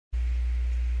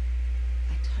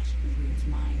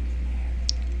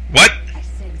What? I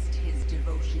sensed his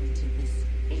devotion to this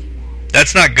Amon.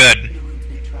 That's not good. Nuru's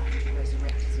been trying to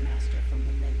resurrect his master for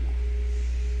millennia.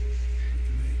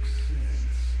 Makes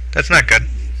sense. That's not good.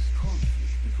 This conflict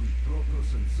between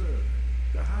Protoss and Zerg,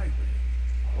 the hybrid,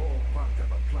 all part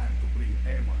of a plan to bring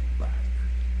Amon back.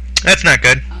 That's not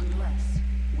good. Unless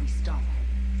we stop him.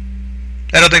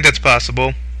 I don't think that's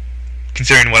possible,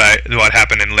 considering what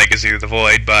happened in Legacy of the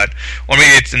Void. But or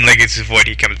maybe it's in Legacy of the Void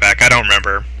he comes back. I don't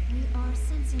remember. We are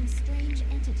sensing strange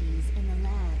entities in the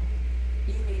lab.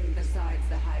 You mean besides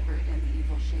the hybrid and the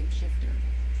evil shapeshifter?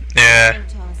 Yeah.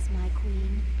 HOTS, my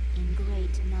queen, in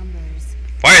great numbers.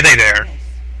 Why are they there? Yes,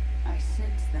 I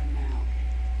sense them now.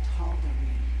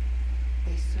 Tal'Darim.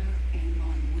 They serve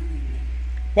Amon willingly.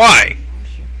 Why? They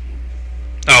worship him.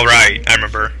 Oh right, I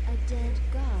remember. A dead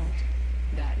god.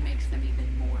 That makes them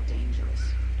even more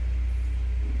dangerous.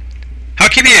 How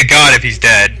can he be a god if he's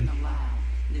dead? In the lab,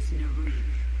 this Nuru,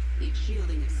 it's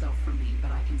shielding itself from me,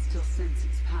 but I can still sense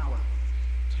its power.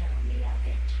 Tell me of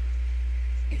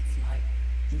it. It's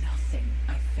like nothing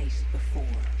I've faced before.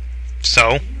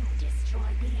 So? You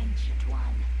destroyed the Ancient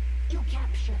One. You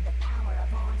captured the power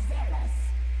of all Zealous.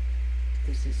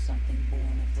 This is something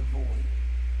born of the void,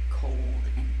 cold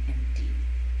and empty.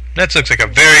 That looks like a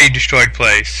very destroyed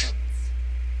place.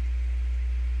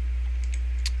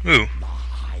 Ooh. The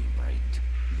hybrid,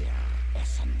 their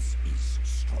essence is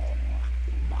strong,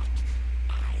 but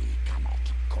I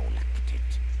cannot collect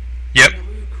it. Yep.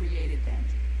 Nuru created them.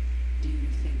 Do you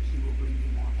think he will bring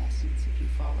you more essence if you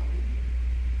follow him?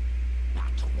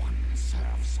 That one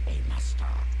serves a master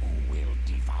who will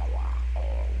devour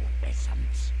all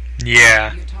essence.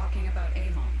 Yeah. You're talking about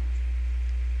Amon.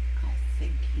 I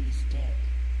think he's dead,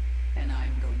 and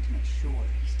I'm going to make sure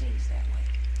he stays that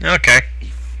way. Okay.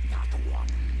 If that one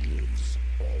lives,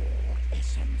 all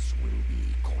essence will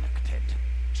be collected.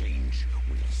 Change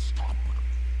will stop.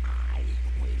 I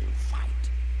will fight.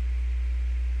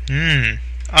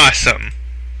 Awesome.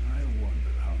 I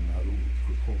wonder how Naru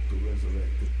could hope to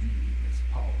resurrect a being as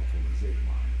powerful as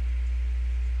Amon.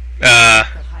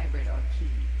 The hybrid are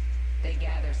key. They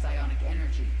gather psionic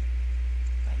energy.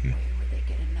 But where would they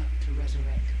get enough to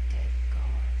resurrect a dead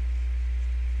god?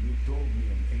 You told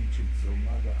me an ancient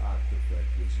Zelnaga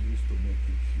artifact was used to make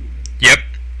you human, Yep.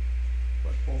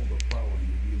 but all the power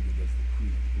you wielded as the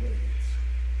Queen of Blades,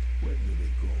 where did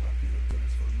it go after your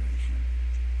transformation?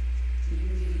 You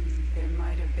mean there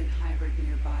might have been hybrid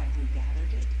nearby who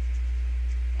gathered it?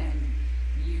 And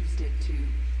used it to...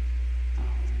 Oh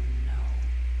no.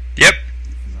 Yep.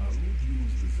 If Naru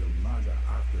used the Zelnaga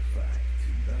artifact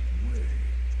in that way,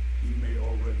 he may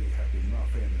already have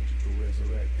enough energy to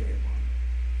resurrect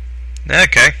Amon.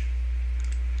 Okay.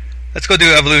 Let's go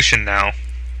do evolution now.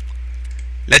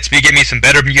 Let's get me some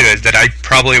better mutas that I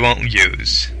probably won't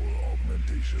use. For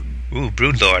augmentation, Ooh,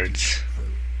 Broodlords.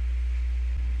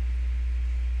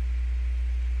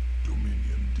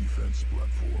 Dominion defense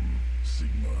platform,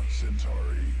 Sigma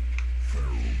Centauri,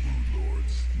 feral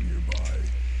broodlords nearby.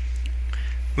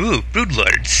 Ooh,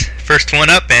 Broodlords. First one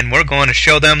up, and we're going to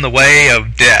show them the way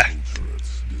of death.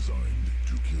 Turrets designed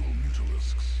to kill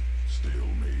mutalisks.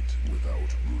 Stalemate without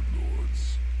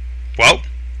broodlords. Well,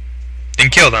 then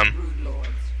kill them. Brood lords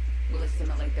will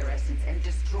assimilate their essence and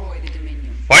destroy the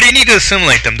Dominion. Why do you need to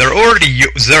assimilate them? They're already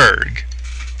Zerg.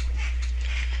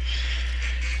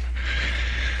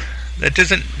 That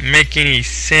doesn't make any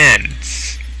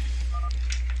sense.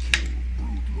 Kill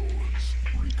broodlords.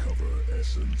 Recover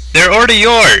essence. They're already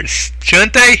yours,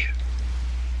 shouldn't they?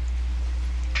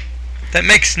 That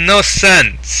makes no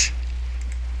sense.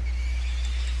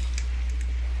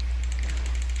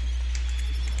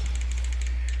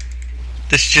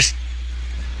 This just...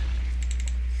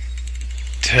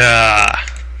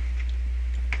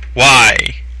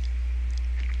 Why?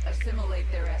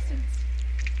 Assimilate their essence.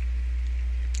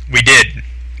 We did.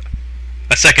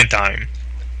 A second time.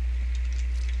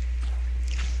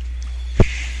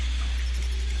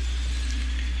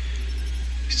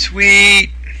 Sweet.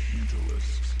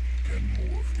 Mutalisks can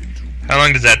morph into How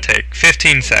long does that take?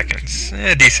 15 seconds.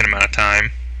 A decent amount of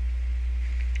time.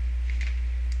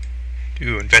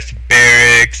 Ooh, invested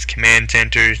barracks, command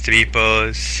centers,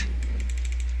 depots.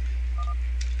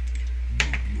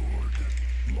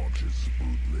 broodlord. Launches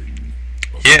broodling.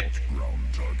 Yep. Assault ground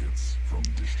targets from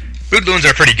distance. Broodloons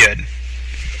are pretty good.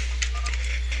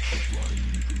 Flying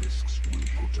mutalisks will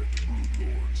protect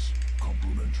broodlords.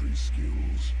 Complementary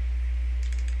skills.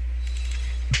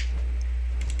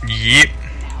 Yep.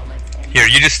 Now let's end. Here,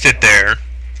 you just sit there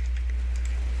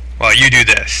while you do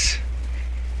this.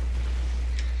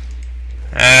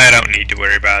 I don't need to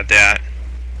worry about that.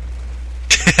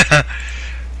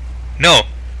 No,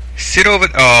 Sit over.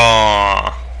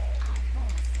 Oh.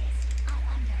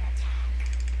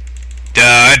 Duh,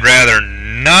 I'd rather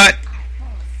not.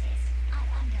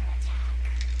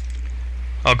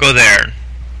 I'll go there.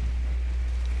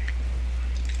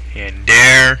 And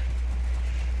there.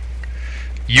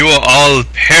 You will all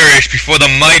perish before the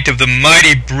might of the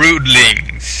mighty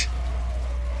broodlings.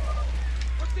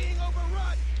 We're being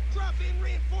overrun. Drop in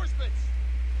reinforcements.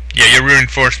 Yeah, your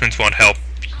reinforcements won't help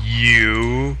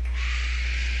you.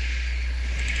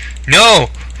 No!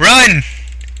 Run!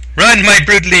 Run, my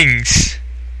broodlings!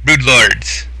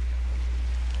 Broodlords.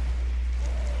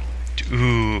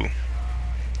 Ooh.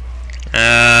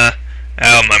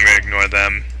 I'm gonna ignore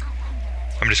them.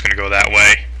 I'm just gonna go that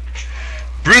way.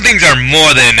 Broodlings are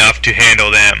more than enough to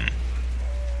handle them.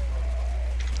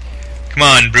 Come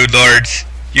on, broodlords.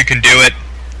 You can do it.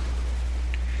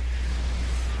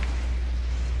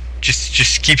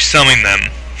 Just keep summoning them.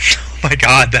 Oh my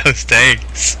god, those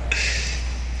tanks.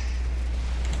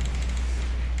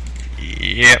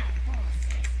 Yep.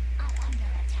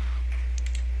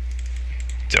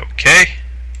 It's okay.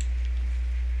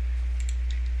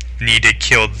 Need to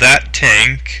kill that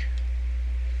tank.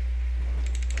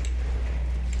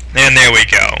 And there we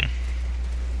go.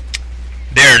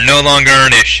 They're no longer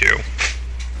an issue.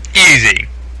 Easy.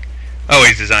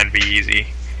 Always designed to be easy.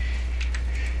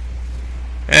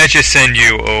 Let's just send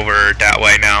you over that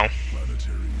way now.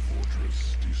 Planetary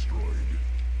fortress destroyed.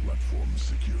 Platform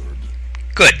secured.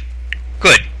 Good.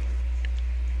 Good.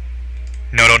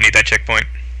 No, don't need that checkpoint.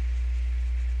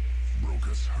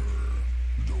 Brocus her.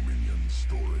 Dominion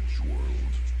storage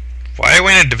world. Why are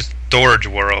we in a storage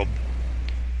world?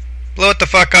 Blow it the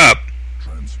fuck up.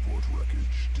 Transport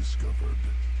wreckage discovered.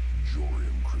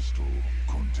 Jorium crystal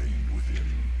contained within.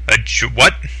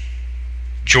 What?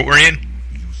 Jorian?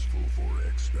 Useful for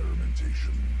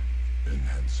experimentation.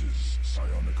 Enhances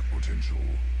psionic potential.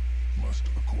 Must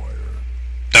acquire.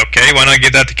 Okay, why not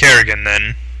give that to Kerrigan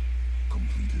then?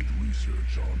 Completed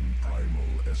research on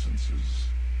primal essences.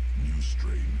 New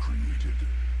strain created.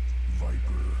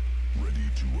 Viper ready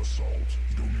to assault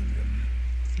Dominion.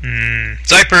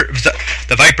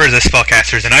 The Vipers are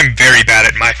spellcasters, and I'm very bad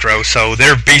at micro, so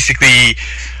they're basically,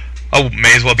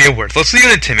 may as well be a worthless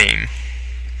unit to me.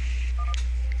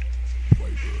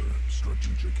 Viper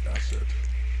strategic asset.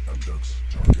 Abducts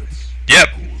targets. Yep.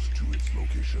 Goes to its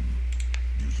location.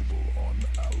 Usable on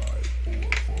ally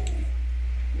or foe.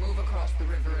 Move across the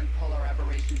river and pull our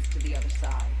aberrations to the other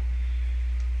side.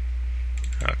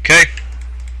 Okay.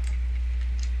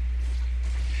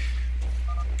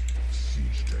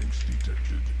 Siege tanks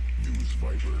detected. Use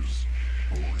Vipers.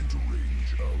 Pull into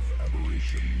range of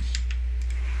aberrations.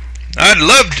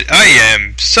 I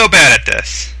am so bad at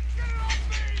this.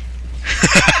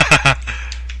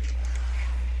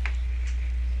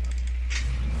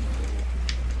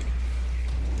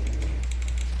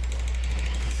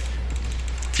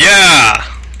 Yeah,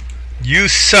 you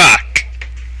suck.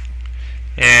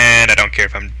 And I don't care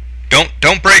if I'm.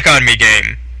 Don't break on me,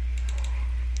 game.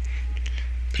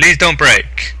 Please don't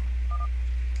break.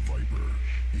 Viper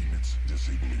emits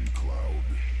disabling cloud.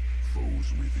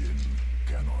 Foes within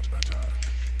cannot attack.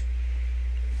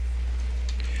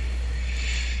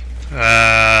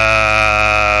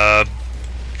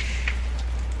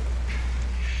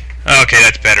 Okay,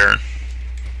 that's better.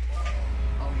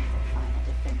 Only the final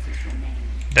defenses remain.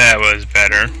 That was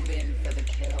better. Move in for the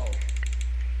kill.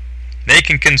 They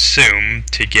can consume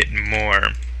to get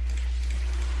more.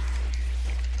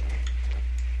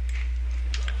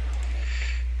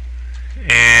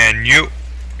 And you.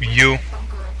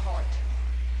 Bunker apart.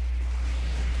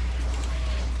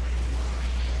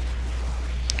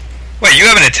 Wait, you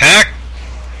have an attack?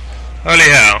 Holy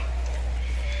hell.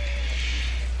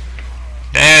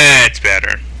 That's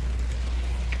better.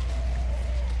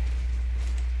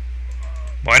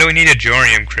 Why do we need a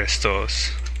Jorium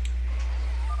crystals?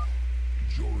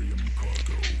 Jorium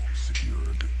cargo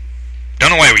secured. Don't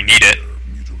know why we need it.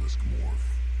 Mutalisk morph.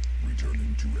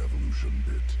 Returning to evolution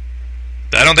bit.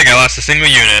 I don't think I lost a single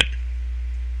unit.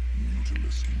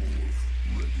 Mutalisk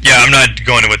morph ready. Yeah, I'm not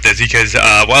going with this because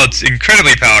while it's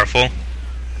incredibly powerful,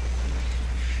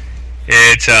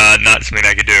 it's not something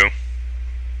I could do.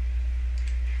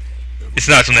 It's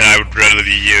not something I would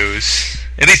readily use.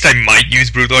 At least I might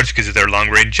use Broodlords because of their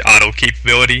long-range auto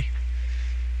capability.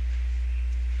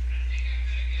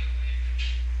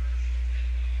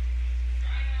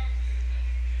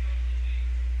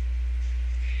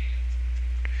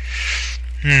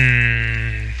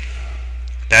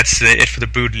 That's it for the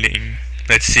broodling.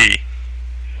 Let's see.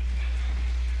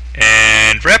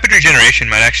 And rapid regeneration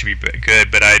might actually be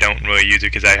good, but I don't really use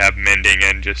it because I have mending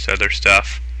and just other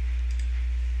stuff.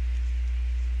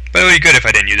 But it would be good if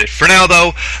I didn't use it. For now,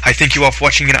 though, I thank you all for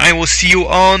watching, and I will see you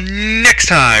all next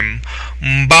time.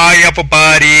 Bye,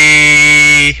 everybody!